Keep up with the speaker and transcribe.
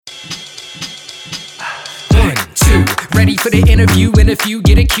Ready for the interview, in a few,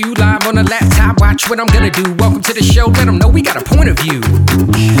 get a cue. Live on the laptop, watch what I'm gonna do. Welcome to the show, let them know we got a point of view.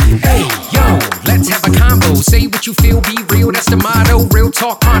 Hey, yo, let's have a combo. Say what you feel, be real, that's the motto. Real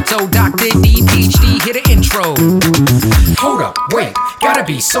talk pronto, Dr. D, PhD, hit an intro. Hold up, wait, gotta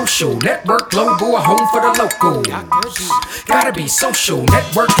be social. Network global, a home for the local. Gotta be social.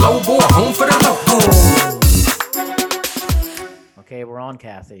 Network global, a home for the local. Okay, we're on,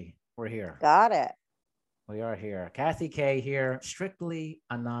 Kathy. We're here. Got it. We are here. Kathy K here, strictly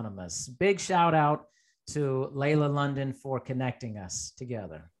anonymous. Big shout out to Layla London for connecting us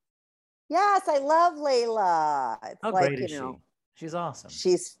together. Yes, I love Layla. It's How like, great is she? She's awesome.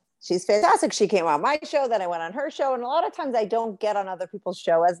 She's fantastic. She came on my show, then I went on her show. And a lot of times I don't get on other people's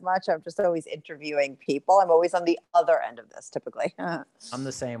show as much. I'm just always interviewing people. I'm always on the other end of this typically. I'm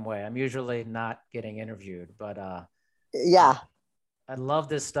the same way. I'm usually not getting interviewed, but yeah. I love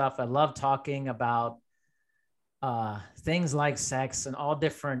this stuff. I love talking about things like sex and all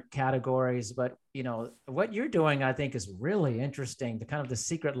different categories. But, you know, what you're doing, I think, is really interesting. The kind of the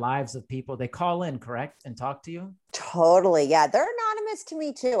secret lives of people. They call in, correct? And talk to you? Totally. Yeah. They're anonymous to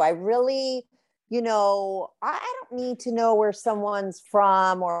me too. I really, I don't need to know where someone's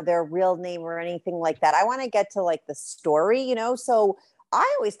from or their real name or anything like that. I want to get to like the story, so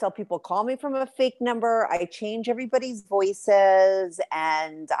I always tell people, call me from a fake number. I change everybody's voices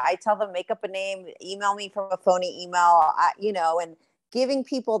and I tell them, make up a name, email me from a phony email, and giving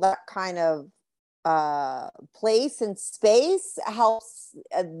people that kind of place and space helps,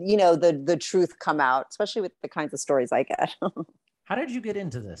 the truth come out, especially with the kinds of stories I get. How did you get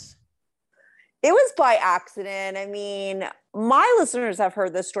into this? It was by accident. I mean, my listeners have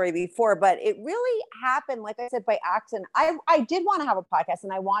heard this story before, but it really happened, like I said, by accident. I did want to have a podcast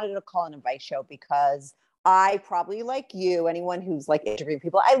and I wanted to call an advice show because I probably, like you, anyone who's like interviewing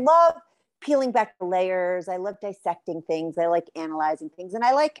people, I love peeling back the layers. I love dissecting things. I like analyzing things and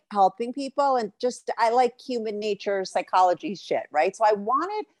I like helping people and I like human nature, psychology shit, right? So I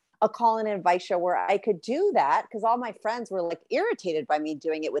wanted a call and advice show where I could do that because all my friends were like irritated by me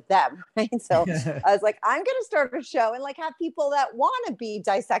doing it with them, right? So I was like, I'm going to start a show and like have people that want to be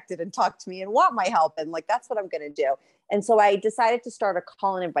dissected and talk to me and want my help. And like, that's what I'm going to do. And so I decided to start a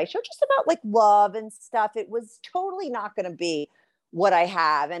call and advice show just about like love and stuff. It was totally not going to be what I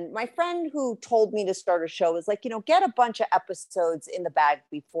have. And my friend who told me to start a show was like, get a bunch of episodes in the bag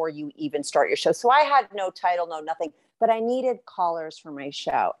before you even start your show. So I had no title, no nothing, but I needed callers for my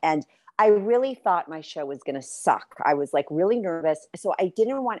show. And I really thought my show was going to suck. I was like really nervous. So I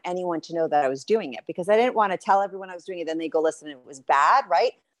didn't want anyone to know that I was doing it because I didn't want to tell everyone I was doing it. Then they go listen and it was bad.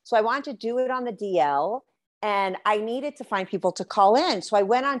 Right. So I wanted to do it on the DL and I needed to find people to call in. So I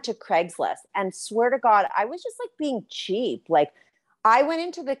went on to Craigslist and swear to God, I was just like being cheap. Like I went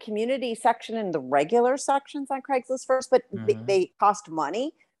into the community section and the regular sections on Craigslist first, but they cost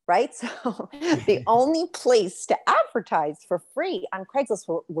money. Right. So the only place to advertise for free on Craigslist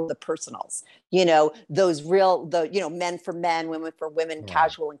were the personals, those real, men for men, women for women,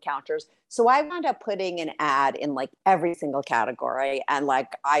 casual encounters. So I wound up putting an ad in like every single category. And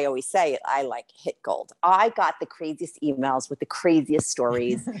like I always say, I like hit gold. I got the craziest emails with the craziest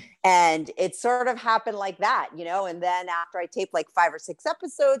stories. And it sort of happened like that, and then after I taped like 5 or 6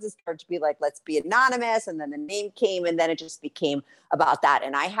 episodes, it started to be like, let's be anonymous. And then the name came and then it just became about that.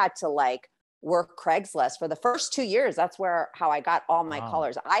 And I had to like work Craigslist for the first 2 years. That's how I got all my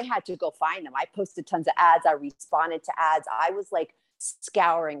callers. I had to go find them. I posted tons of ads. I responded to ads. I was like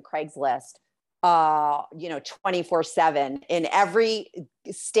scouring Craigslist, 24/7 in every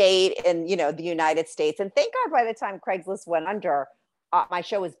state in, the United States. And thank God by the time Craigslist went under, my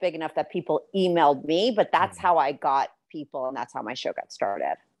show was big enough that people emailed me, but that's how I got people. And that's how my show got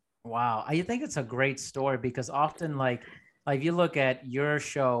started. Wow. I think it's a great story because often like you look at your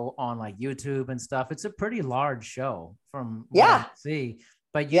show on like YouTube and stuff, it's a pretty large show from what I see,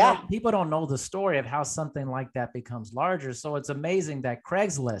 but people don't know the story of how something like that becomes larger. So it's amazing that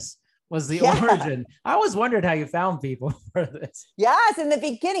Craigslist was the origin. I always wondered how you found people for this. Yes, in the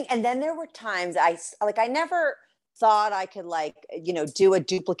beginning. And then there were times I never thought I could do a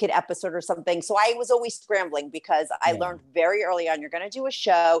duplicate episode or something. So I was always scrambling because I learned very early on, you're going to do a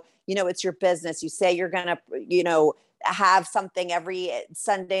show, it's your business. You say you're going to, have something every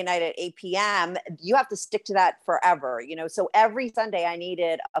Sunday night at 8 p.m. You have to stick to that forever, so every Sunday I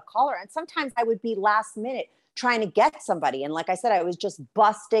needed a caller and sometimes I would be last minute trying to get somebody. And like I said, I was just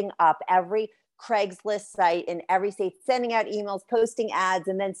busting up every Craigslist site in every state, sending out emails, posting ads.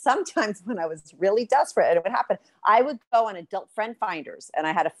 And then sometimes when I was really desperate, and it would happen, I would go on Adult Friend Finders, and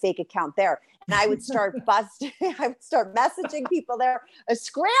I had a fake account there. And I would start I would start messaging people there,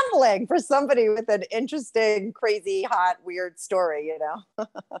 scrambling for somebody with an interesting, crazy, hot, weird story, you know?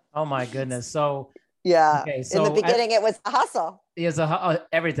 Oh my goodness. So yeah. Okay, so in the beginning, it was a hustle. It's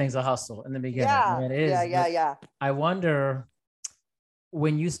everything's a hustle in the beginning. Yeah. I mean, it is. Yeah. I wonder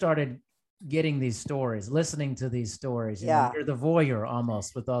when you started getting these stories, listening to these stories, you're the voyeur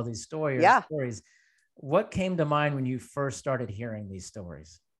almost with all these stories. What came to mind when you first started hearing these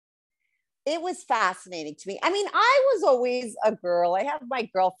stories? It was fascinating to me. I mean, I was always a girl. I have my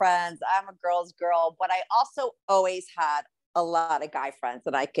girlfriends. I'm a girl's girl, but I also always had a lot of guy friends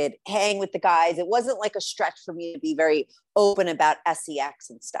and I could hang with the guys. It wasn't like a stretch for me to be very open about sex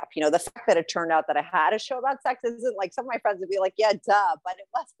and stuff. You know, the fact that it turned out that I had a show about sex isn't like, some of my friends would be like, yeah, duh, but it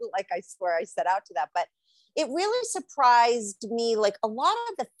wasn't like I swear I set out to that. But it really surprised me, like a lot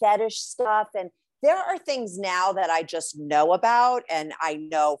of the fetish stuff. And there are things now that I just know about. And I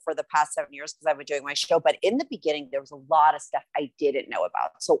know for the past 7 years because I've been doing my show. But in the beginning, there was a lot of stuff I didn't know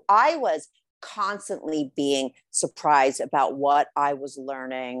about. So I was constantly being surprised about what I was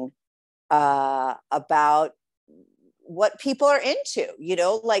learning about what people are into, you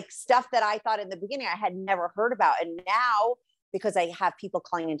know, like stuff that I thought in the beginning I had never heard about. And now, because I have people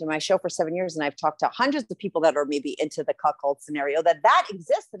calling into my show for 7 years and I've talked to hundreds of people that are maybe into the cuckold scenario, that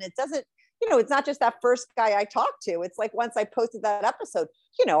exists. And it doesn't, you know, it's not just that first guy I talked to. It's like once I posted that episode,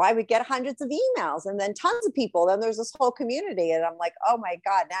 you know, I would get hundreds of emails and then tons of people. Then there's this whole community. And I'm like, oh my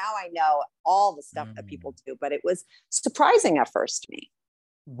God, now I know all the stuff that people do. But it was surprising at first to me.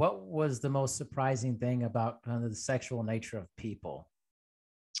 What was the most surprising thing about kind of the sexual nature of people?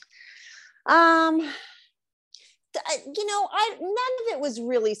 You know, none of it was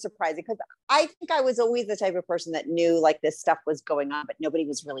really surprising because I think I was always the type of person that knew like this stuff was going on, but nobody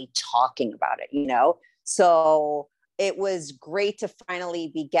was really talking about it, you know? So it was great to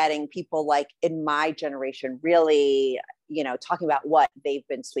finally be getting people like in my generation really, you know, talking about what they've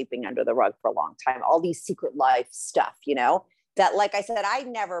been sweeping under the rug for a long time, all these secret life stuff, you know, that, like I said, I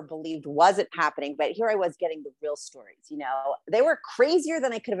never believed wasn't happening, but here I was getting the real stories, you know, they were crazier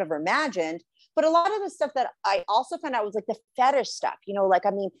than I could have ever imagined. But a lot of the stuff that I also found out was like the fetish stuff, you know, like,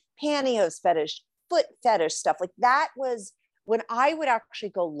 I mean, pantyhose fetish, foot fetish stuff. Like that was when I would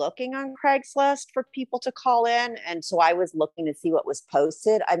actually go looking on Craigslist for people to call in. And so I was looking to see what was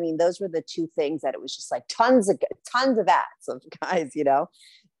posted. I mean, those were the two things that it was just like tons of ads of guys, you know?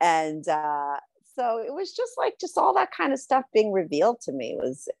 And so it was just like, just all that kind of stuff being revealed to me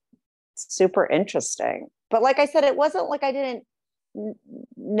was super interesting. But like I said, it wasn't like I didn't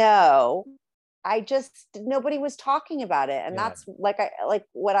know. Nobody was talking about it. And that's like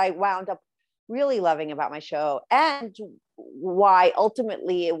what I wound up really loving about my show and why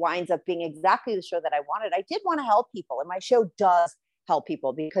ultimately it winds up being exactly the show that I wanted. I did want to help people, and my show does help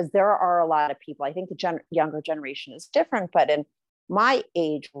people because there are a lot of people. I think the younger generation is different, but in my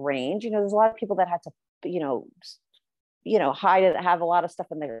age range, you know, there's a lot of people that had to, you know, hide it, have a lot of stuff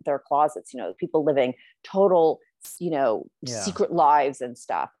in their closets, you know, people living total, you know, secret lives and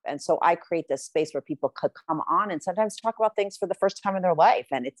stuff. And so I create this space where people could come on and sometimes talk about things for the first time in their life.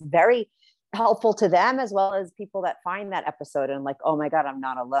 And it's very helpful to them as well as people that find that episode and like, oh my God, I'm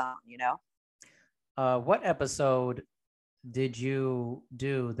not alone, you know? What episode did you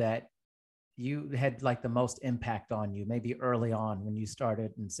do that you had like the most impact on you, maybe early on when you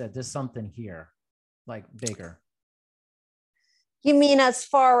started and said, there's something here, like bigger? You mean as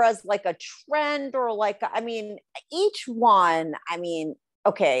far as like a trend or like, I mean, each one, I mean,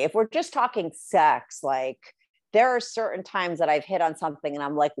 okay, if we're just talking sex, like there are certain times that I've hit on something and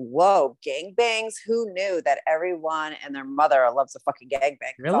I'm like, whoa, gangbangs. Who knew that everyone and their mother loves a fucking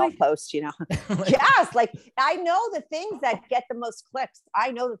gangbang? Really? Post, you know? Yes. Like I know the things that get the most clicks.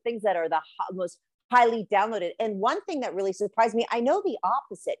 I know the things that are the most highly downloaded. And one thing that really surprised me, I know the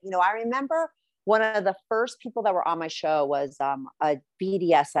opposite. You know, I remember one of the first people that were on my show was a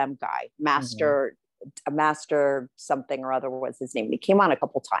BDSM guy, master something or other was his name. He came on a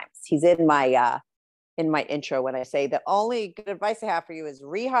couple times. He's in my intro when I say the only good advice I have for you is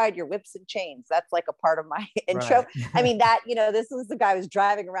rehide your whips and chains. That's like a part of my intro. Right. I mean that, you know, this was the guy who was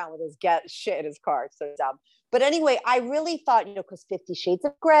driving around with his shit in his car. So dumb. But anyway, I really thought, you know, because 50 Shades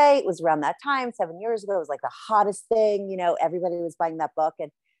of Grey, it was around that time, 7 years ago, it was like the hottest thing, you know, everybody was buying that book. And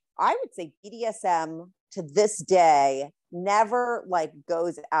I would say BDSM to this day never like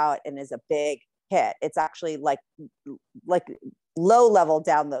goes out and is a big hit. It's actually like low level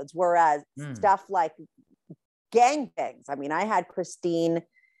downloads. Whereas stuff like gangbangs, I mean, I had Christine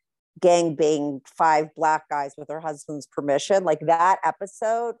gang banged 5 black guys with her husband's permission. Like that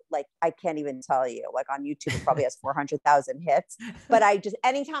episode, like I can't even tell you. Like on YouTube, it probably has 400,000 hits. But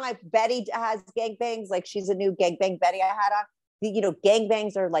anytime Betty has gang bangs, like she's a new gang bang Betty I had on. Gang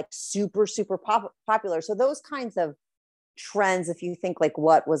bangs are like super, super popular. So those kinds of trends, if you think like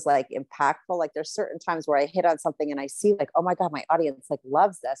what was like impactful, like there's certain times where I hit on something and I see like, oh my God, my audience like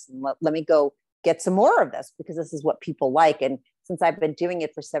loves this, and let me go get some more of this because this is what people like. And since I've been doing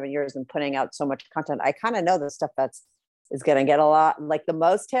it for 7 years and putting out so much content, I kind of know the stuff is going to get a lot, like the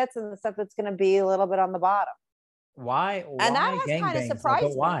most hits, and the stuff that's going to be a little bit on the bottom. Why and that has kind of surprised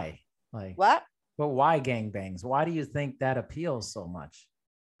me. Why? Like what? But why gangbangs? Why do you think that appeals so much?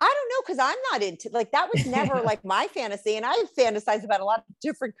 I don't know, because I'm not into, like, that was never like my fantasy. And I fantasize about a lot of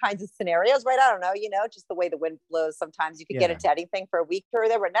different kinds of scenarios, right? I don't know, just the way the wind blows. Sometimes you could get into anything for a week or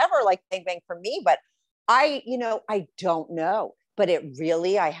there were never like bang bang for me. But I don't know. But it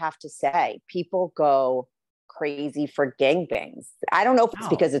really, I have to say, people go crazy for gangbangs. I don't know if it's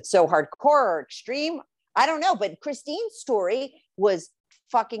because it's so hardcore or extreme. I don't know. But Christine's story was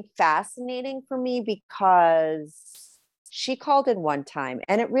fucking fascinating for me because she called in one time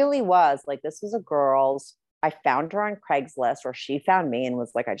and it really was like, this was a girl's, I found her on Craigslist, or she found me and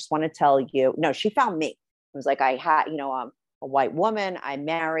was like, I just want to tell you, no, she found me. It was like, I had, a white woman, I'm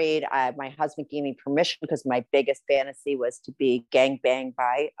married. My husband gave me permission because my biggest fantasy was to be gangbanged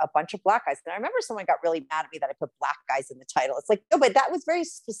by a bunch of black guys. And I remember someone got really mad at me that I put black guys in the title. It's like, no, but that was very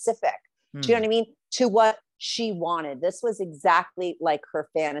specific. Do you know what I mean? To what she wanted. This was exactly like her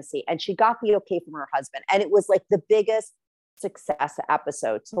fantasy. And she got the okay from her husband. And it was like the biggest success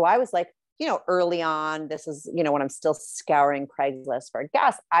episode. So I was like, early on, this is, when I'm still scouring Craigslist for a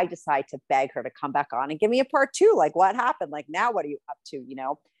guest, I decide to beg her to come back on and give me a part 2. Like, what happened? Like, now what are you up to,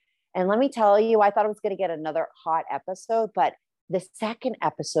 And let me tell you, I thought I was going to get another hot episode, but the second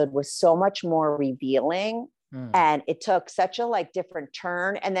episode was so much more revealing. And it took such a like different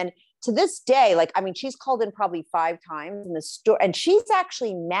turn. And then to this day, like, I mean, she's called in probably 5 times in the story, and she's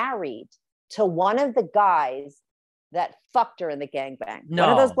actually married to one of the guys that fucked her in the gangbang. No.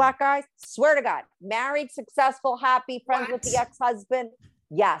 One of those black guys, swear to God, married, successful, happy, friends with the ex-husband.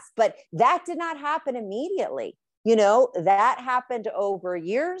 Yes. But that did not happen immediately. That happened over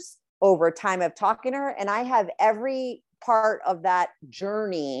years, over time of talking to her. And I have every part of that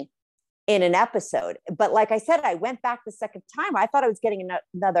journey in an episode. But like I said, I went back the second time. I thought I was getting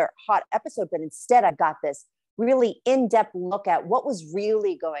another hot episode, but instead I got this really in-depth look at what was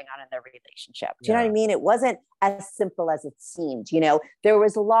really going on in their relationship. Do you know what I mean? It wasn't as simple as it seemed. There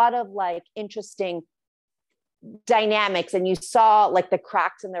was a lot of like interesting dynamics, and you saw like the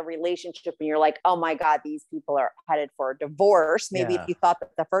cracks in their relationship, and you're like, oh my God, these people are headed for a divorce. Maybe if you thought that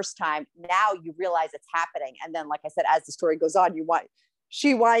the first time, now you realize it's happening. And then, like I said, as the story goes on,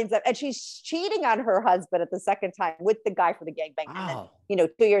 she winds up, and she's cheating on her husband at the second time with the guy for the gangbang. And then,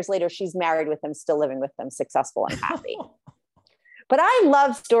 2 years later, she's married with him, still living with them, successful and happy. But I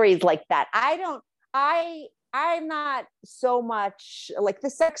love stories like that. I'm not so much like, the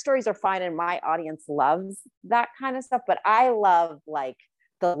sex stories are fine and my audience loves that kind of stuff. But I love like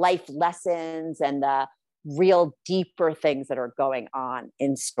the life lessons and the real deeper things that are going on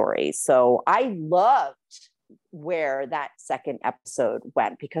in stories. So I loved where that second episode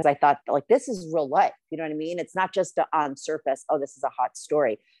went, because I thought like, this is real life. You know what I mean? It's not just on surface, oh, this is a hot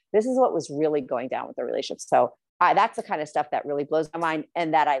story. This is what was really going down with the relationship. So that's the kind of stuff that really blows my mind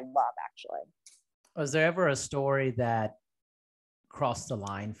and that I love, actually. Was there ever a story that crossed the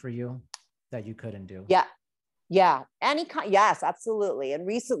line for you that you couldn't do? Yeah. Yes, absolutely. And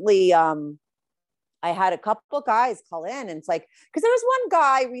recently, I had a couple of guys call in, and it's like, because there was one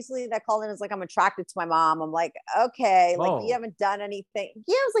guy recently that called in and was like, I'm attracted to my mom. I'm like, okay, like, you haven't done anything.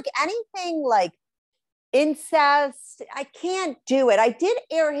 Yeah, it was like anything like incest. I can't do it. I did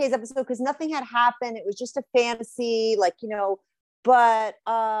air his episode because nothing had happened. It was just a fantasy, like, but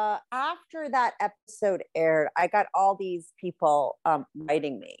after that episode aired, I got all these people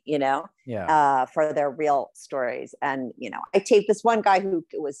writing me, for their real stories. And, I taped this one guy who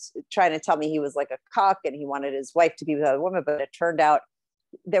was trying to tell me he was like a cuck and he wanted his wife to be with a woman, but it turned out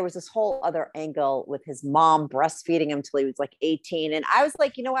there was this whole other angle with his mom breastfeeding him till he was like 18. And I was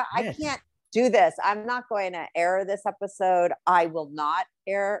like, you know what? I can't do this. I'm not going to air this episode. I will not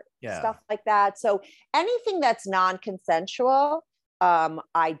air stuff like that. So anything that's non-consensual,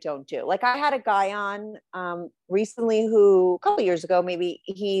 I don't do. Like, I had a guy on recently who, a couple years ago, maybe,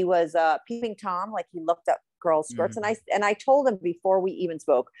 he was peeping Tom, like he looked up girls' skirts. And I told him before we even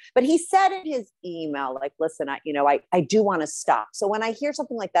spoke, but he said in his email, like, listen, I do want to stop. So when I hear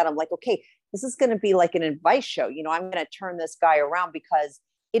something like that, I'm like, okay, this is going to be like an advice show. I'm going to turn this guy around, because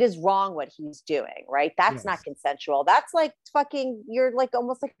it is wrong what he's doing, right? That's not consensual. That's like fucking, you're like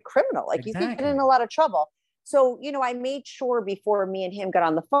almost like a criminal. Like you can get in a lot of trouble. So, you know, I made sure before me and him got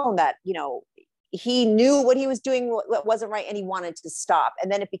on the phone that, you know, he knew what he was doing, what wasn't right, and he wanted to stop. And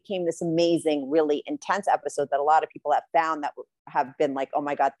then it became this amazing, really intense episode that a lot of people have found that have been like, oh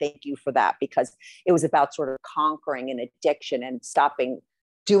my God, thank you for that. Because it was about sort of conquering an addiction and stopping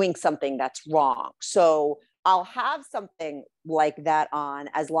doing something that's wrong. So I'll have something like that on,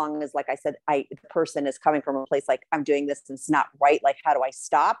 as long as, like I said, the person is coming from a place like, I'm doing this and it's not right. Like, how do I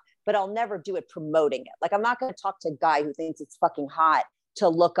stop? But I'll never do it promoting it. Like, I'm not going to talk to a guy who thinks it's fucking hot to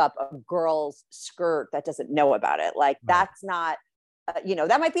look up a girl's skirt that doesn't know about it. Like, that's not, you know,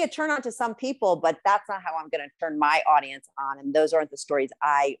 that might be a turn on to some people, but that's not how I'm going to turn my audience on. And those aren't the stories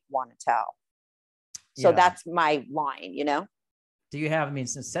I want to tell. So that's my line, you know? Do you have, I mean,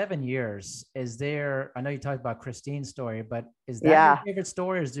 since 7 years, is there, I know you talked about Christine's story, but is that your favorite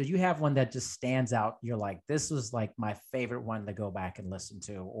story? Or do you have one that just stands out? You're like, this was like my favorite one to go back and listen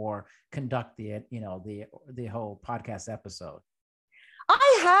to, or conduct the, you know, the whole podcast episode?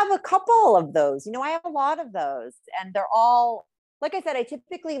 I have a couple of those, you know, I have a lot of those, and they're all, like I said, I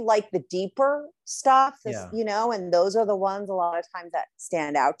typically like the deeper stuff, you know, and those are the ones a lot of times that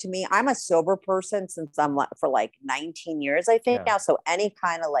stand out to me. I'm a sober person since I'm for like 19 years, I think now. So any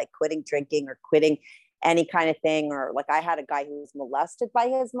kind of like quitting drinking or quitting any kind of thing, or like I had a guy who was molested by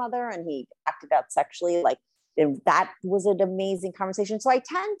his mother and he acted out sexually, like, and that was an amazing conversation. So I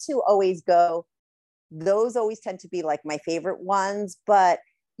tend to always go, those always tend to be like my favorite ones, but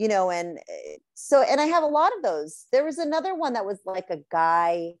you know, and so, and I have a lot of those. There was another one that was like a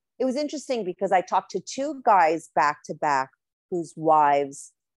guy. It was interesting because I talked to two guys back to back whose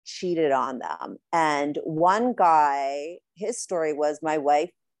wives cheated on them. And one guy, his story was, my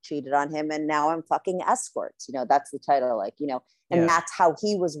wife cheated on him and now I'm fucking escorts. You know, that's the title, like, you know, and that's how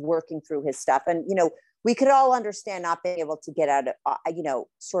he was working through his stuff. And, you know, we could all understand not being able to get out of, you know,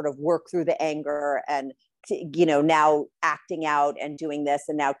 sort of work through the anger and, you know, now acting out and doing this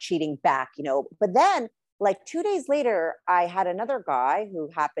and now cheating back, you know. But then like 2 days later, I had another guy who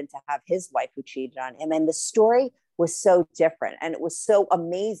happened to have his wife who cheated on him. And the story was so different and it was so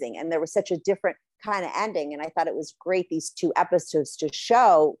amazing. And there was such a different kind of ending. And I thought it was great, these two episodes, to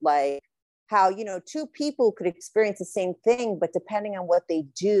show like how, you know, two people could experience the same thing, but depending on what they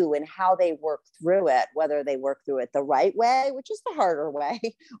do and how they work through it, whether they work through it the right way, which is the harder way,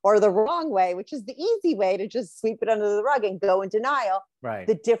 or the wrong way, which is the easy way to just sweep it under the rug and go in denial,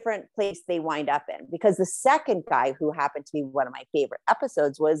 the different place they wind up in. Because the second guy, who happened to be one of my favorite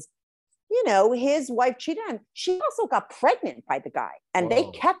episodes, was, you know, his wife cheated on him. She also got pregnant by the guy and they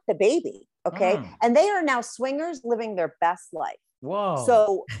kept the baby. Okay. And they are now swingers living their best life. Whoa.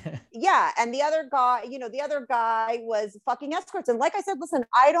 So yeah. And the other guy, you know, the other guy was fucking escorts. And like I said, listen,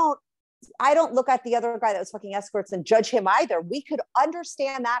 I don't look at the other guy that was fucking escorts and judge him either. We could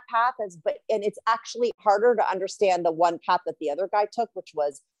understand that path and it's actually harder to understand the one path that the other guy took, which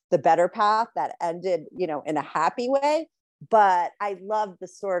was the better path that ended, you know, in a happy way. But I love the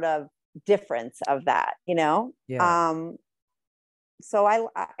sort of difference of that, you know? So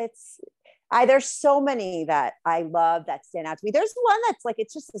there's so many that I love that stand out to me. There's one that's like,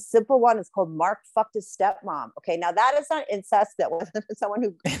 it's just a simple one. It's called Mark Fucked His Stepmom. Okay. Now that is not incest. That wasn't someone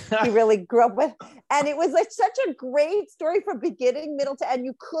who he really grew up with. And it was like such a great story from beginning, middle to end.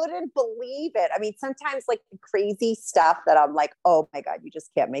 You couldn't believe it. I mean, sometimes like crazy stuff that I'm like, oh my God, you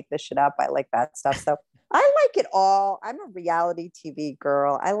just can't make this shit up. I like that stuff. So I like it all. I'm a reality TV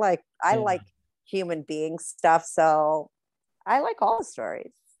girl. I like human being stuff. So I like all the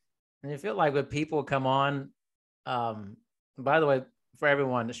stories. And you feel like when people come on, by the way, for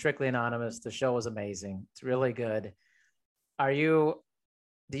everyone, Strictly Anonymous, the show is amazing. It's really good. Do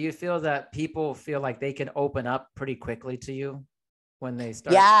you feel that people feel like they can open up pretty quickly to you when they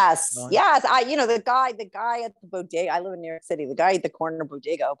start? Yes. You know, the guy at the bodega, I live in New York City, the guy at the corner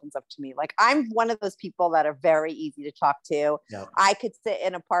bodega opens up to me. Like, I'm one of those people that are very easy to talk to. Yep. I could sit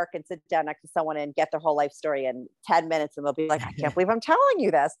in a park and sit down next to someone and get their whole life story in 10 minutes. And they'll be like, I can't believe I'm telling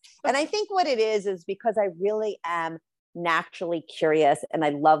you this. And I think what it is because I really am naturally curious and I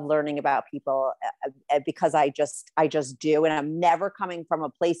love learning about people because I just do. And I'm never coming from a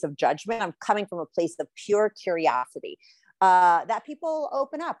place of judgment. I'm coming from a place of pure curiosity. That people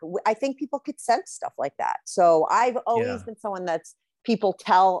open up. I think people could sense stuff like that. So I've always been someone that's people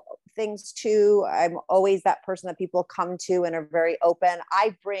tell things to. I'm always that person that people come to and are very open.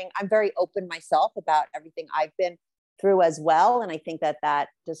 I'm very open myself about everything I've been through as well. And I think that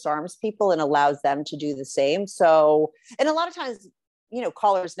disarms people and allows them to do the same. So, and a lot of times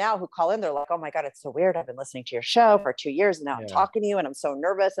callers now who call in, they're like, oh my God, it's so weird. I've been listening to your show for 2 years and now I'm talking to you and I'm so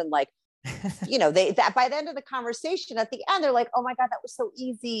nervous. And like, that by the end of the conversation at the end, they're like, oh my God, that was so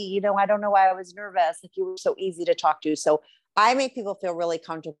easy. I don't know why I was nervous. Like, you were so easy to talk to. So I make people feel really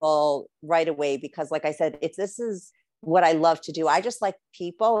comfortable right away because, like I said, this is what I love to do. I just like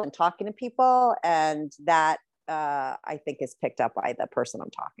people and talking to people, and that I think is picked up by the person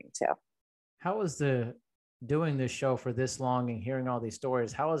I'm talking to. How was doing this show for this long and hearing all these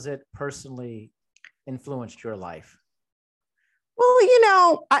stories? How has it personally influenced your life?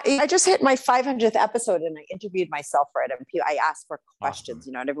 Well, I just hit my 500th episode and I interviewed myself for it. And I asked for questions,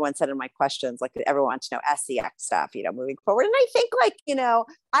 awesome. And everyone said in my questions, like, everyone wants to know SEX stuff, moving forward. And I think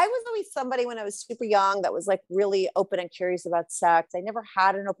I was always somebody when I was super young that was like really open and curious about sex. I never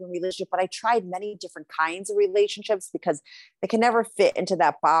had an open relationship, but I tried many different kinds of relationships because they can never fit into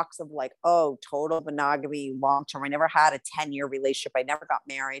that box of like, oh, total monogamy, long-term. I never had a 10-year relationship. I never got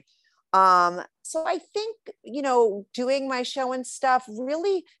married. So I think, doing my show and stuff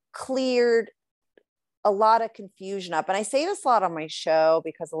really cleared a lot of confusion up. And I say this a lot on my show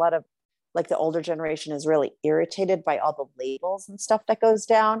because a lot of like the older generation is really irritated by all the labels and stuff that goes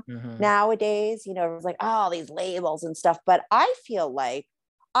down nowadays. It's like, oh, these labels and stuff. But I feel like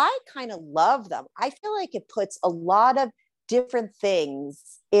I kind of love them. I feel like it puts a lot of different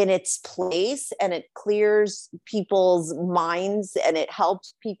things in its place and it clears people's minds and it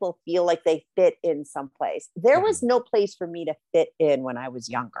helps people feel like they fit in some place. There was no place for me to fit in when I was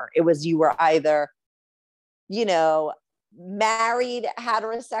younger. It was, you were either, married,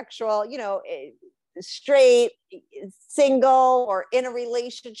 heterosexual, straight, single, or in a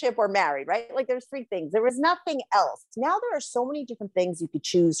relationship, or married, right? Like there's 3 things. There was nothing else. Now there are so many different things you could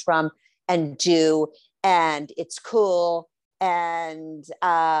choose from and do, and it's cool. And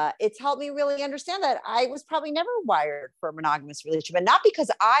it's helped me really understand that I was probably never wired for a monogamous relationship. And not because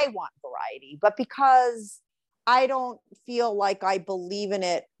I want variety, but because I don't feel like I believe in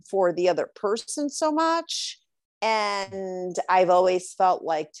it for the other person so much. And I've always felt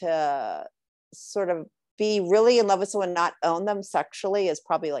like to sort of be really in love with someone, not own them sexually, is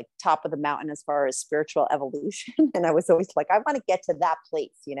probably like top of the mountain as far as spiritual evolution. And I was always like, I want to get to that place,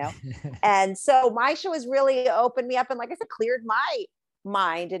 And so my show has really opened me up and, like I said, cleared my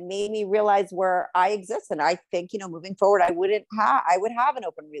mind and made me realize where I exist. And I think, moving forward, I would have an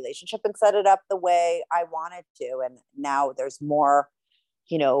open relationship and set it up the way I wanted to. And now there's more,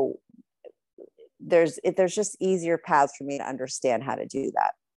 there's just easier paths for me to understand how to do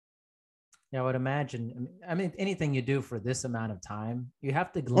that. Yeah, I would imagine. I mean, anything you do for this amount of time, you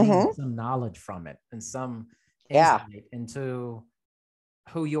have to glean some knowledge from it and some insight into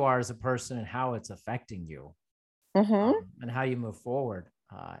who you are as a person and how it's affecting you, and how you move forward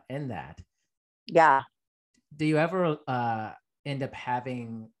in that. Yeah. Do you ever end up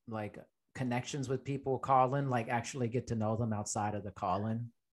having like connections with people call in, like actually get to know them outside of the call-in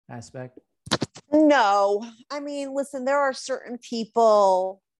aspect? No. I mean, listen, there are certain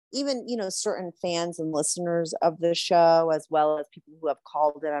people, even, certain fans and listeners of the show, as well as people who have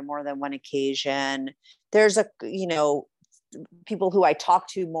called in on more than one occasion. There's people who I talk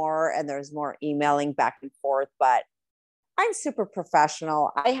to more, and there's more emailing back and forth, but I'm super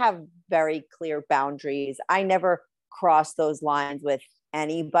professional. I have very clear boundaries. I never cross those lines with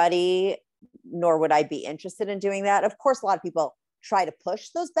anybody, nor would I be interested in doing that. Of course, a lot of people try to push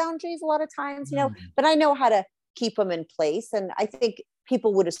those boundaries a lot of times, but I know how to keep them in place. And I think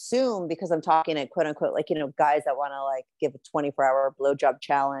people would assume, because I'm talking to quote unquote, like, guys that want to like give a 24-hour blowjob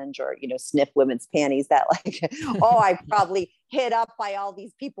challenge or, sniff women's panties, that like, oh, I probably hit up by all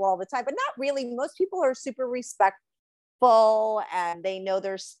these people all the time, but not really. Most people are super respectful and they know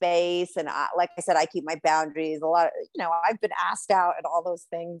their space. And like I said, I keep my boundaries. A lot of, I've been asked out and all those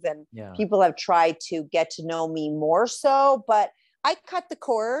things, and people have tried to get to know me more so, but I cut the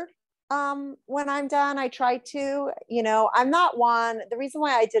cord. When I'm done, I try to, I'm not one. The reason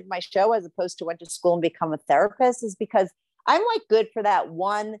why I did my show as opposed to went to school and become a therapist is because I'm like good for that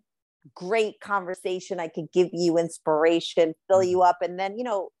one great conversation. I could give you inspiration, fill you up, and then,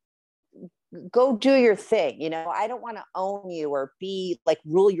 go do your thing. I don't want to own you or be like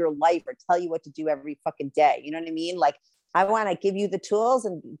rule your life or tell you what to do every fucking day. You know what I mean? Like, I want to give you the tools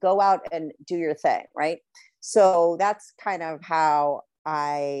and go out and do your thing. Right. So that's kind of how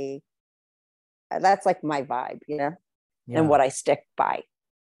that's like my vibe, and what I stick by.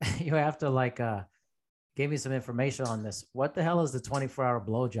 You have to like, give me some information on this. What the hell is the 24-hour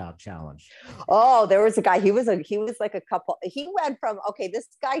blowjob challenge? Oh, there was a guy, he was like a couple. He went from, this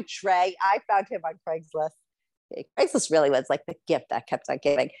guy, Trey, I found him on Craigslist. Craigslist really was like the gift that kept on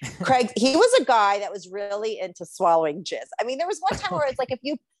giving. Craig, he was a guy that was really into swallowing jizz. I mean, there was one time where it's like, if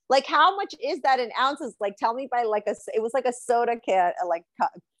you like, how much is that in ounces? Like, tell me by like it was like a soda can, like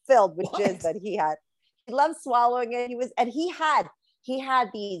filled with jizz that he had. He loved swallowing it. He had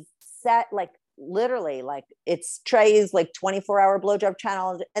these set, like literally like it's Trey's like 24-hour blowjob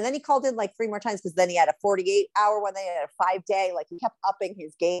channel. And then he called in like 3 more times because then he had a 48-hour one, they had a 5-day, like he kept upping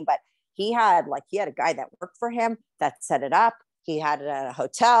his game. But he had a guy that worked for him that set it up. He had it at a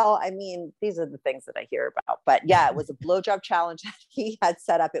hotel. I mean, these are the things that I hear about. But yeah, it was a blowjob challenge that he had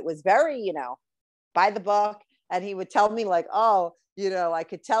set up. It was very, by the book. And he would tell me like, oh, I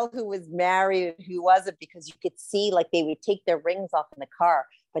could tell who was married and who wasn't because you could see like they would take their rings off in the car.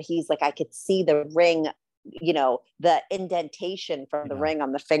 But he's like, I could see the ring, the indentation from the ring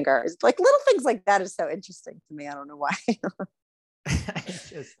on the finger. It's like little things like that is so interesting to me. I don't know why.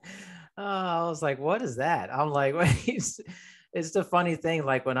 I was like, what is that? I'm like, it's the funny thing.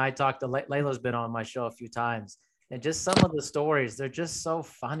 Like when I talked to Layla's been on my show a few times, and just some of the stories, they're just so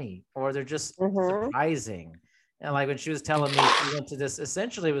funny or they're just surprising. And like when she was telling me she went to this,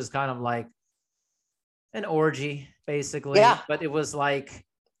 essentially it was kind of like an orgy, basically. Yeah. But it was like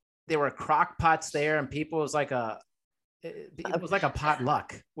there were crock pots there, and people was like it was like a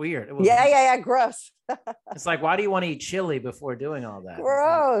potluck. Weird. It was, yeah. Gross. It's like, why do you want to eat chili before doing all that?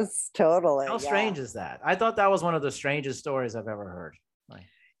 Gross. Totally. How strange is that? I thought that was one of the strangest stories I've ever heard.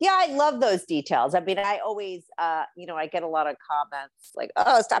 Yeah, I love those details. I mean, I always, I get a lot of comments like,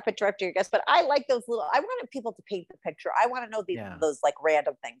 oh, stop interrupting your guests. But I like those I wanted people to paint the picture. I want to know those like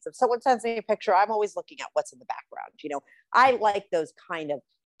random things. If someone sends me a picture, I'm always looking at what's in the background. I like those kind of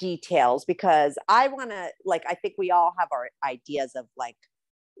details because I want to, like, I think we all have our ideas of like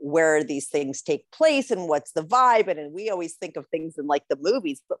where these things take place and what's the vibe. And we always think of things in like the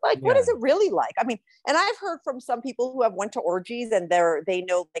movies, but like, what is it really like? I mean, and I've heard from some people who have went to orgies and they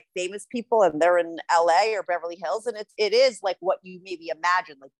know like famous people and they're in LA or Beverly Hills. And it is like what you maybe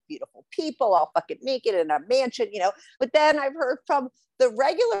imagine, like beautiful people all fucking naked in a mansion, but then I've heard from the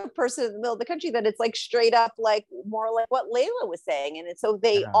regular person in the middle of the country that it's like straight up, like more like what Layla was saying. And so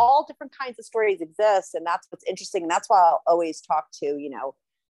all different kinds of stories exist. And that's what's interesting. And that's why I'll always talk to,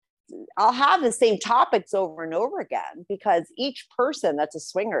 I'll have the same topics over and over again because each person that's a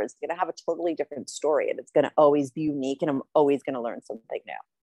swinger is going to have a totally different story and it's going to always be unique and I'm always going to learn something new.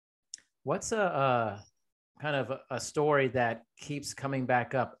 What's a kind of a story that keeps coming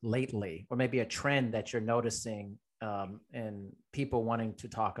back up lately, or maybe a trend that you're noticing in people wanting to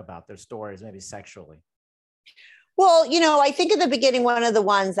talk about their stories, maybe sexually? Well, I think in the beginning, one of the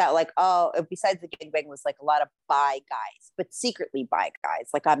ones that like, besides the gangbang was like a lot of bi guys, but secretly bi guys.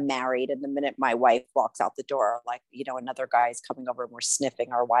 Like I'm married and the minute my wife walks out the door, like, another guy is coming over and we're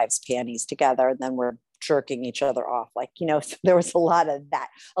sniffing our wives' panties together and then we're jerking each other off. Like, so there was a lot of that,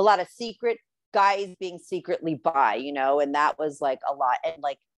 a lot of secret guys being secretly bi, and that was like a lot. And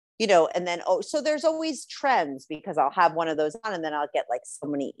like, and then, so there's always trends because I'll have one of those on and then I'll get like so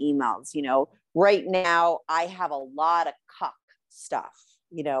many emails, right now I have a lot of cuck stuff,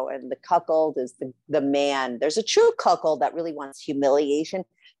 and the cuckold is the man. There's a true cuckold that really wants humiliation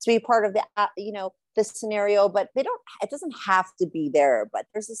to be part of the, the scenario, but it doesn't have to be there. But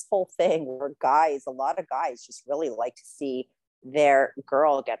there's this whole thing where a lot of guys just really like to see their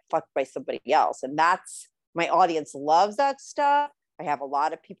girl get fucked by somebody else. And my audience loves that stuff. I have a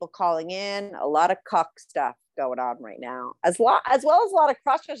lot of people calling in, a lot of cuck stuff going on right now, as well as a lot of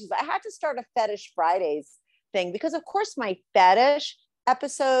cross-dressers. I had to start a Fetish Fridays thing because, of course, my fetish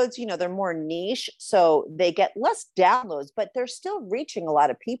episodes, they're more niche, so they get less downloads, but they're still reaching a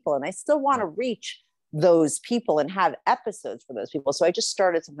lot of people, and I still want to reach those people and have episodes for those people. So I just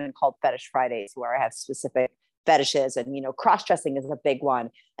started something called Fetish Fridays, where I have specific fetishes, and cross-dressing is a big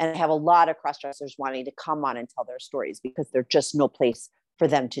one, and I have a lot of cross-dressers wanting to come on and tell their stories because there's just no place for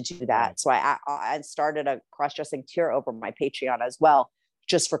them to do that. So I started a cross-dressing tier over my Patreon as well,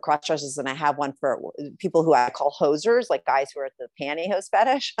 just for cross-dressers, and I have one for people who I call hosers, like guys who are at the pantyhose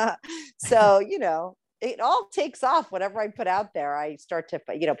fetish. So it all takes off. Whatever I put out there, I start to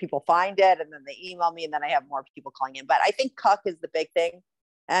people find it and then they email me, and then I have more people calling in. But I think cuck is the big thing.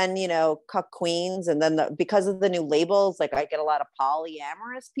 And, cuck queens. And then because of the new labels, like I get a lot of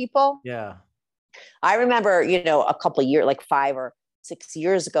polyamorous people. Yeah. I remember, a couple of years, like 5 or 6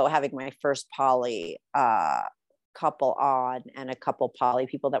 years ago, having my first poly couple on, and a couple poly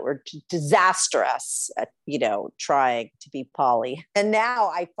people that were disastrous at, trying to be poly. And now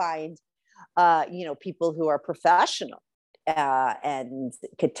I find, people who are professional and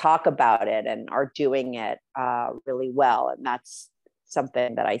could talk about it and are doing it really well. And that's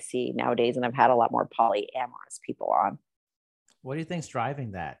something that I see nowadays. And I've had a lot more polyamorous people on. What do you think's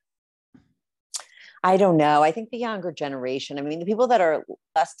driving that? I don't know. I think the younger generation, I mean, the people that are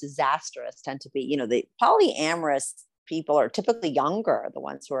less disastrous tend to be, you know, the polyamorous people are typically younger, the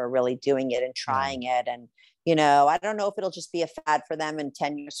ones who are really doing it and trying it. And, you know, I don't know if it'll just be a fad for them in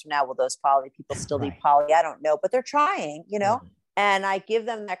 10 years from now. Will those poly people still be poly? I don't know, but they're trying, you know, and I give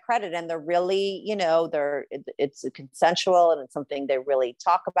them that credit. And they're really, you know, it's consensual and it's something they really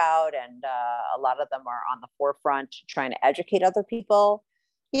talk about. And a lot of them are on the forefront trying to educate other people,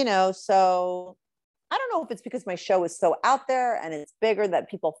 you know, so I don't know if it's because my show is so out there and it's bigger that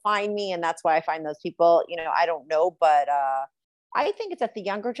people find me. And that's why I find those people, you know, I don't know, but I think it's that the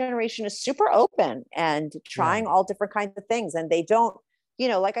younger generation is super open and trying all different kinds of things. And they don't, you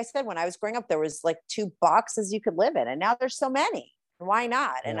know, like I said, when I was growing up, there was like 2 boxes you could live in, and now there's so many. Why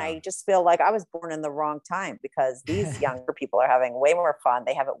not? And I just feel like I was born in the wrong time, because these younger people are having way more fun.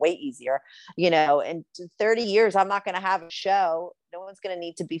 They have it way easier, you know, in 30 years, I'm not going to have a show. No one's going to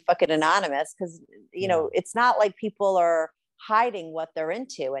need to be fucking anonymous, because, you know, it's not like people are hiding what they're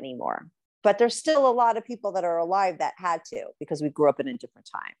into anymore, but there's still a lot of people that are alive that had to, because we grew up in a different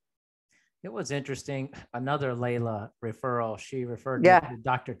time. It was interesting. Another Layla referral. She referred to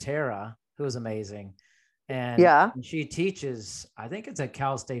Dr. Tara, who is amazing. And she teaches, I think it's at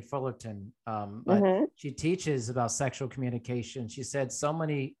Cal State Fullerton, but she teaches about sexual communication. She said so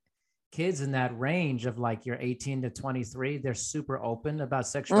many kids in that range of like you're 18 to 23, they're super open about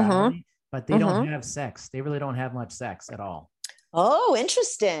sexuality, but they don't have sex. They really don't have much sex at all. Oh,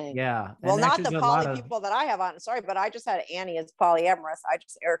 interesting. Yeah. Well, not the poly people that I have on. Sorry, but I just had Annie as polyamorous. I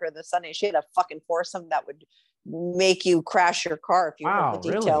just aired her this Sunday. She had a fucking foursome that would make you crash your car if you heard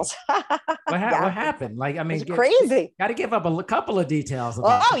the details. Really? What happened? Like, I mean, it's crazy. Got to give up a couple of details.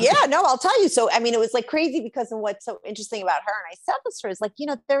 Oh yeah, no, I'll tell you. So, I mean, it was like crazy because of what's so interesting about her. And I said this to her, is like, you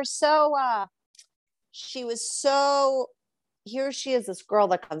know, they're so, she was so, here she is, this girl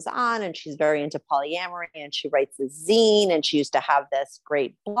that comes on and she's very into polyamory and she writes a zine, and she used to have this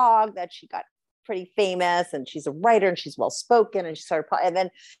great blog that she got pretty famous, and she's a writer and she's well spoken, and she started, and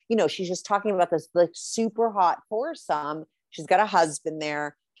then, you know, she's just talking about this like super hot foursome. She's got a husband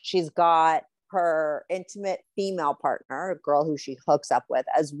there. She's got her intimate female partner, a girl who she hooks up with,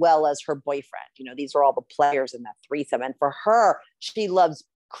 as well as her boyfriend. You know, these are all the players in that threesome. And for her, she loves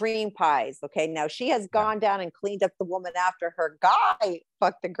cream pies. Okay. Now she has gone down and cleaned up the woman after her guy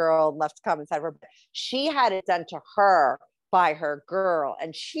fucked the girl and left cum inside her. She had it done to her by her girl.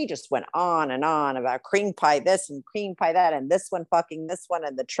 And she just went on and on about cream pie this and cream pie that, and this one fucking this one,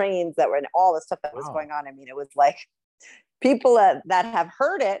 and the trains that were, and all the stuff that was going on. I mean, it was like people that have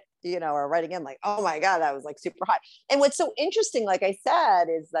heard it, you know, are writing in like, oh my God, that was like super hot. And what's so interesting, like I said,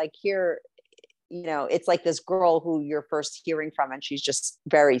 is like here, you know, it's like this girl who you're first hearing from, and she's just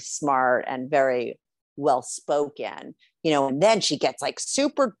very smart and very well spoken, you know, and then she gets like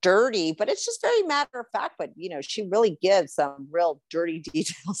super dirty, but it's just very matter of fact. But, you know, she really gives some real dirty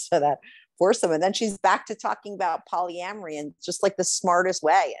details to that foursome. And then she's back to talking about polyamory and just like the smartest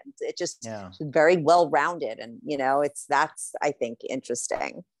way. And it just very well rounded. And, you know, that's, I think,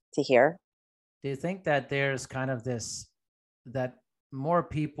 interesting to hear. Do you think that there's kind of this, that more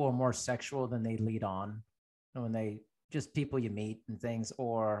people are more sexual than they lead on when they just people you meet and things,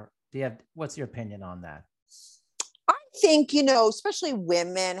 or what's your opinion on that? I think, you know, especially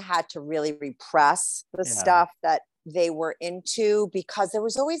women had to really repress the stuff that they were into, because there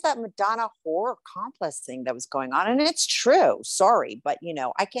was always that Madonna horror complex thing that was going on. And it's true, sorry, but you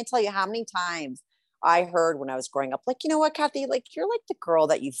know, I can't tell you how many times I heard when I was growing up, like, you know what, Kathy, like, you're like the girl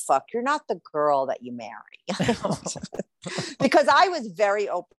that you fuck. You're not the girl that you marry. Because I was very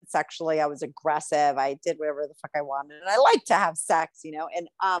open sexually. I was aggressive. I did whatever the fuck I wanted. And I like to have sex, you know, and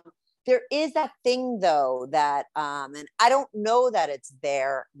there is that thing though that, and I don't know that it's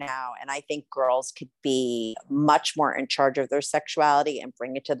there now. And I think girls could be much more in charge of their sexuality and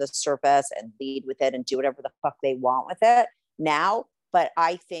bring it to the surface and lead with it and do whatever the fuck they want with it now. But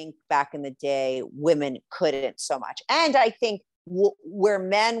I think back in the day, women couldn't so much. And I think where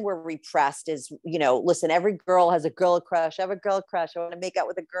men were repressed is, you know, listen, every girl has a girl crush. I have a girl crush. I want to make out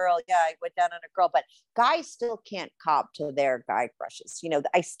with a girl. Yeah, I went down on a girl. But guys still can't cop to their guy crushes. You know,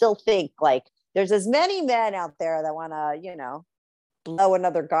 I still think like there's as many men out there that want to, you know, blow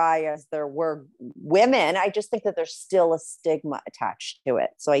another guy as there were women. I just think that there's still a stigma attached to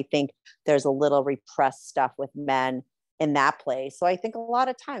it. So I think there's a little repressed stuff with men in that place. So I think a lot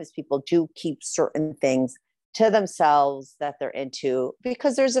of times people do keep certain things to themselves that they're into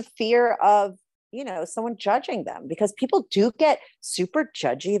because there's a fear of, you know, someone judging them, because people do get super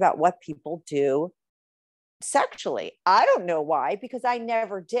judgy about what people do sexually. I don't know why, because I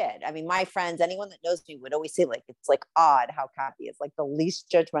never did. I mean, my friends, anyone that knows me would always say, like, it's like odd how Kathy is like the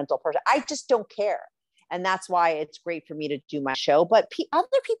least judgmental person. I just don't care. And that's why it's great for me to do my show. But other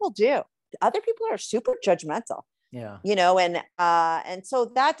people do. Other people are super judgmental. Yeah. And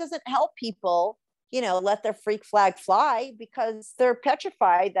so that doesn't help people, let their freak flag fly, because they're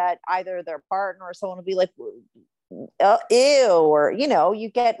petrified that either their partner or someone will be like, ew, or, you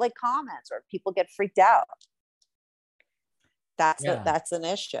get like comments or people get freaked out. That's an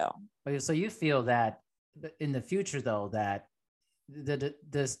issue. So you feel that in the future, though, that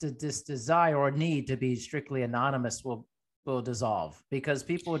this desire or need to be strictly anonymous will dissolve, because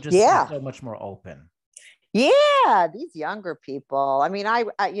people are just so much more open. Yeah, these younger people. I mean, Layla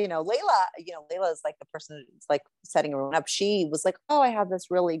is like the person who's like setting everyone up. She was like, "Oh, I have this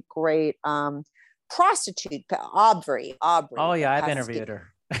really great prostitute, Aubrey." Oh yeah, I've interviewed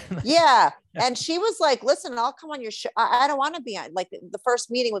her. Yeah, and she was like, "Listen, I'll come on your show. I don't want to be on." Like the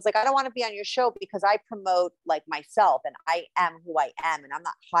first meeting was like, "I don't want to be on your show because I promote like myself and I am who I am and I'm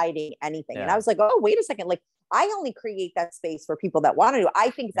not hiding anything." Yeah. And I was like, "Oh, wait a second, like." I only create that space for people that want to do. I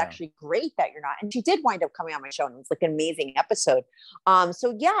think it's actually great that you're not. And she did wind up coming on my show, and it was like an amazing episode.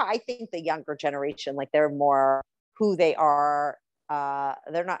 So yeah, I think the younger generation, like they're more who they are.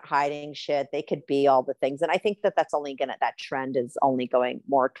 They're not hiding shit. They could be all the things. And I think that that trend is only going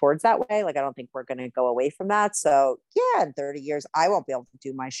more towards that way. Like, I don't think we're going to go away from that. So yeah, in 30 years, I won't be able to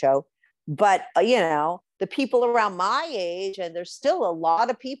do my show. But, the people around my age, and there's still a lot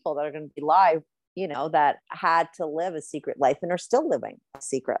of people that are going to be live, that had to live a secret life and are still living a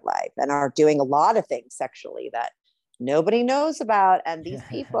secret life and are doing a lot of things sexually that nobody knows about. And these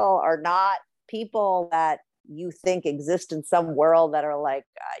people are not people that you think exist in some world that are like,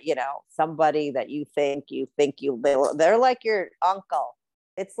 somebody that you think they're like your uncle.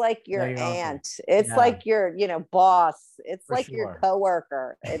 It's like your aunt. It's like your, boss. It's like your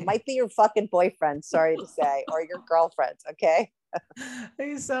coworker. It might be your fucking boyfriend, sorry to say, or your girlfriend. Okay.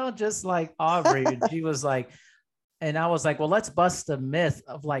 You sound just like Aubrey. And she was like, and I was like, well, let's bust the myth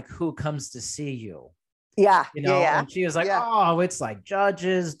of like who comes to see you. Yeah. And she was like, oh, it's like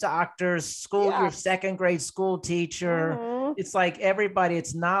judges, doctors, your second grade school teacher. Mm-hmm. It's like everybody.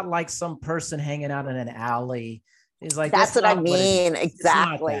 It's not like some person hanging out in an alley. It's like, that's what I mean.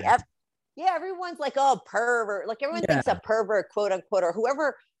 Exactly. Yeah. Everyone's like, oh, pervert. Like everyone thinks a pervert, quote unquote, or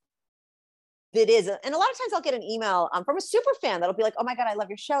whoever it is. And a lot of times I'll get an email from a super fan that'll be like, oh my God, I love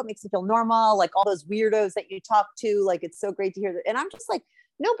your show. It makes me feel normal. Like all those weirdos that you talk to, like, it's so great to hear that. And I'm just like,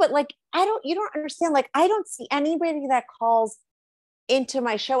 no, but like, you don't understand. Like, I don't see anybody that calls into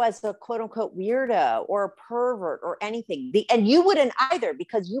my show as a quote unquote weirdo or a pervert or anything. And you wouldn't either,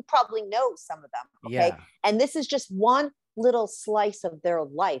 because you probably know some of them. Okay. Yeah. And this is just one little slice of their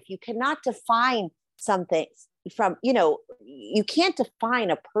life. You cannot define something from, you can't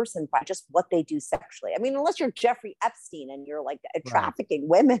define a person by just what they do sexually. I mean, unless you're Jeffrey Epstein and you're like trafficking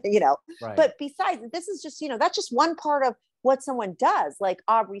women, right. But besides, this is just, that's just one part of what someone does. Like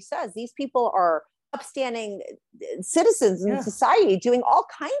Aubrey says, these people are upstanding citizens in society doing all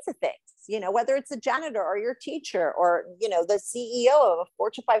kinds of things, whether it's a janitor or your teacher or, the CEO of a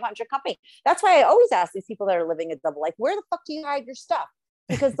Fortune 500 company. That's why I always ask these people that are living a double life, where the fuck do you hide your stuff?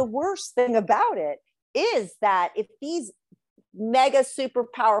 Because the worst thing about it is that if these mega super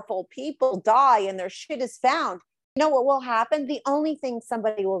powerful people die and their shit is found, you know what will happen? The only thing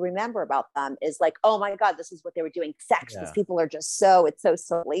somebody will remember about them is like, oh my God, this is what they were doing. Sex. These people are just it's so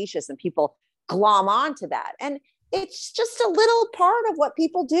salacious, and people glom onto that. And it's just a little part of what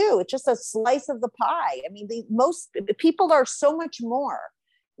people do. It's just a slice of the pie. I mean, most people are so much more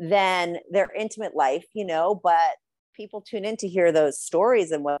than their intimate life, but people tune in to hear those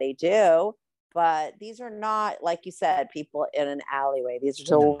stories and what they do. But these are not, like you said, people in an alleyway. These are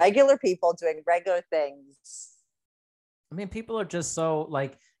just regular people doing regular things. I mean, people are just so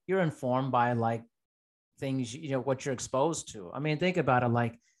like, you're informed by like things, what you're exposed to. I mean, think about it.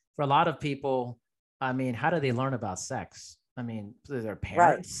 Like for a lot of people, I mean, how do they learn about sex? I mean, their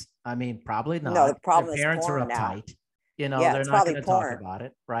parents. Right. I mean, probably not. No, the problem their parents is are uptight. Now. They're not going to talk about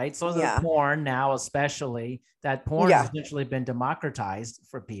it, right? So the porn now, especially, that porn has essentially been democratized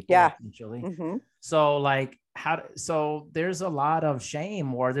for people, essentially. Mm-hmm. So like so there's a lot of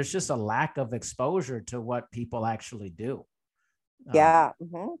shame, or there's just a lack of exposure to what people actually do.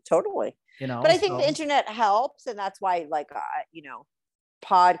 Totally. But I think the internet helps, and that's why like,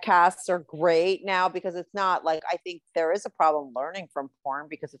 podcasts are great now, because it's not like, I think there is a problem learning from porn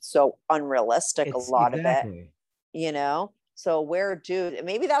because it's so unrealistic, a lot of it. So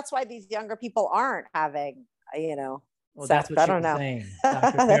maybe that's why these younger people aren't having, Well, So that's what I she don't was know. saying. Dr.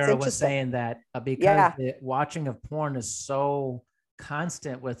 That's Farah was interesting. saying that because Yeah. the watching of porn is so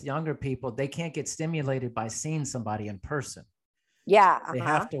constant with younger people, they can't get stimulated by seeing somebody in person. Yeah. They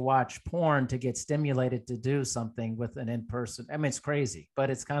have to watch porn to get stimulated to do something with an in-person. I mean, it's crazy, but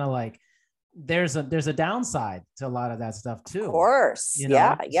it's kind of like there's a downside to a lot of that stuff too. Of course. You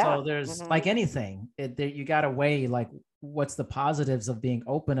know, Yeah. so there's like anything, you got to weigh like what's the positives of being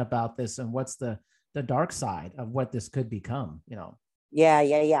open about this and what's the dark side of what this could become, you know?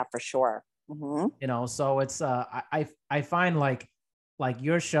 Yeah, for sure. You know, so it's, I find like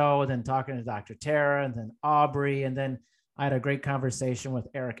your show, and then talking to Dr. Tara and then Aubrey, and then I had a great conversation with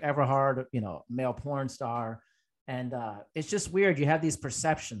Eric Everhard, you know, male porn star. And it's just weird. You have these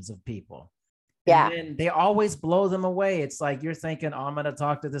perceptions of people. Yeah. And they always blow them away. It's like you're thinking, oh, I'm going to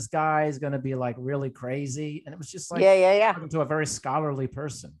talk to this guy. He's going to be like really crazy. And it was just like talking to a very scholarly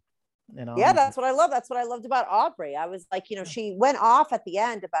person. You know? Yeah, that's what I love. That's what I loved about Aubrey. I was like, you know, she went off at the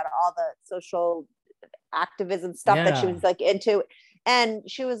end about all the social activism stuff that she was like into. And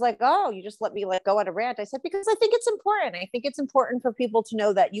she was like, oh, you just let me like go on a rant. I said, because I think it's important. I think it's important for people to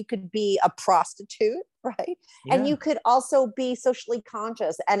know that you could be a prostitute, right? Yeah. And you could also be socially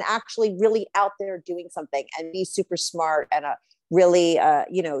conscious and actually really out there doing something and be super smart and a really,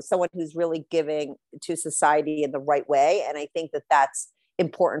 you know, someone who's really giving to society in the right way. And I think that that's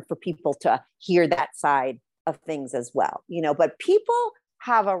important for people to hear that side of things as well, you know, but people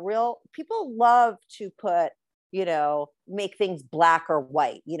love to put, you know, make things black or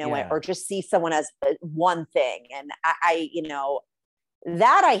white, you know, or just see someone as one thing. And I you know,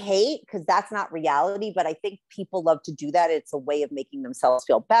 that I hate because that's not reality, but I think people love to do that. It's a way of making themselves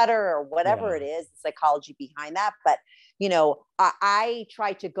feel better or whatever it is, the psychology behind that. But, you know, I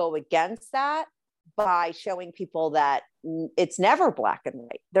try to go against that by showing people that it's never black and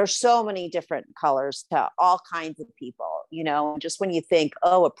white. There's so many different colors to all kinds of people, you know, just when you think,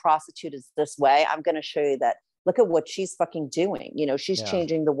 oh, a prostitute is this way, I'm going to show you that. Look at what she's fucking doing. You know, she's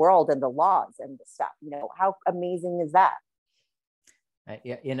changing the world and the laws and the stuff. You know, how amazing is that?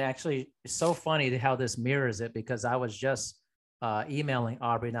 Yeah, and actually, it's so funny how this mirrors it, because I was just emailing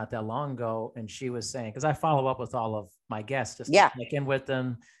Aubrey not that long ago, and she was saying, because I follow up with all of my guests just to check in with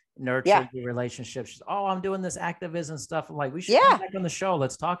them, nurture the relationship. She's, oh, I'm doing this activism stuff. I'm like, we should come back on the show.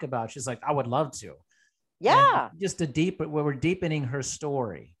 Let's talk about it. She's like, I would love to. Yeah. And just we're deepening her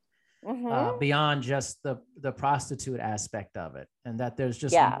story. Beyond just the prostitute aspect of it, and that there's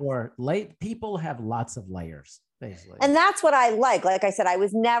just more people have lots of layers, basically. And that's what I like. Like I said, I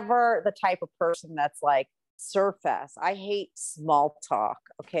was never the type of person that's like surface. I hate small talk.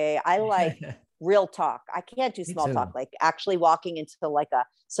 Okay. I like real talk. I can't do small talk, like actually walking into like a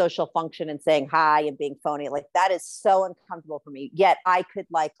social function and saying hi and being phony. Like that is so uncomfortable for me. Yet I could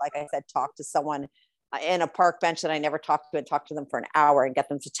like I said, talk to someone in a park bench that I never talked to and talk to them for an hour and get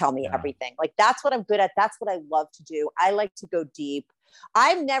them to tell me everything. Like, that's what I'm good at. That's what I love to do. I like to go deep.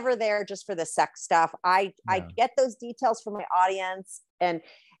 I'm never there just for the sex stuff. I get those details from my audience, and,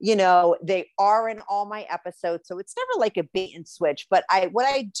 you know, they are in all my episodes. So it's never like a bait and switch, but what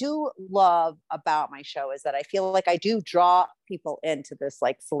I do love about my show is that I feel like I do draw people into this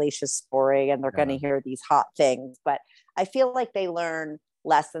like salacious story, and they're going to hear these hot things, but I feel like they learn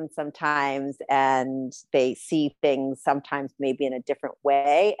lessons sometimes, and they see things sometimes maybe in a different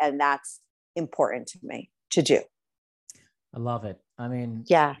way. And that's important to me to do. I love it. I mean,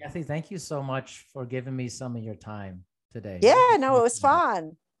 Kathy, thank you so much for giving me some of your time today. Yeah, no, it was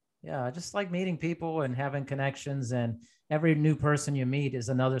fun. Yeah, I just like meeting people and having connections, and every new person you meet is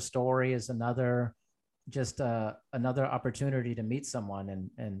another story, is another another opportunity to meet someone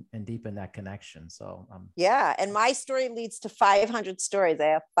and deepen that connection. So and my story leads to 500 stories. I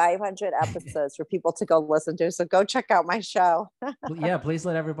have 500 episodes for people to go listen to. So go check out my show. Yeah, please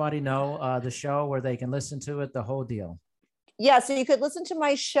let everybody know the show, where they can listen to it, the whole deal. Yeah, so you could listen to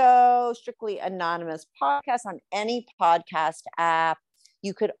my show, Strictly Anonymous Podcast, on any podcast app.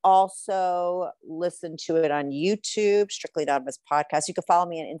 You could also listen to it on YouTube, Strictly Anonymous Podcast. You can follow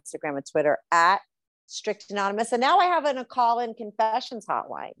me on Instagram and Twitter at Strict Anonymous. And now I have a call-in confessions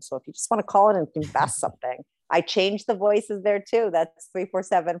hotline. So if you just want to call in and confess something, I changed the voices there too. That's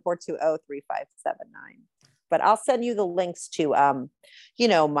 347-420-3579. But I'll send you the links to, you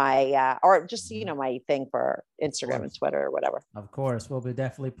know, my, or just, you know, my thing for Instagram and Twitter or whatever. Of course. We'll be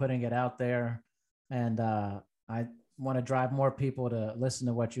definitely putting it out there. And I want to drive more people to listen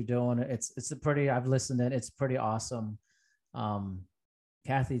to what you're doing. I've listened and it's pretty awesome.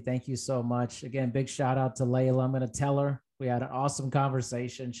 Kathy, thank you so much. Again, big shout out to Layla. I'm going to tell her We had an awesome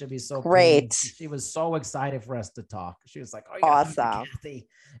conversation. She'll be so great. Pleased. She was so excited for us to talk. She was like, "Oh, you awesome, Kathy."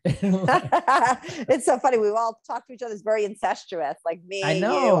 It's so funny. We all talk to each other. It's very incestuous, like me, I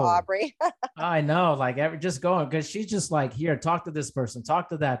know. you, Aubrey. I know, like just going because she's just like, here, talk to this person, talk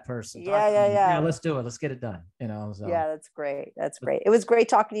to that person. Yeah. Let's do it. Let's get it done. So. Yeah, that's great. That's great. It was great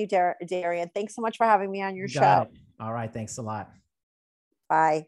talking to you, Darian. Thanks so much for having me on your show. All right, thanks a lot. Bye.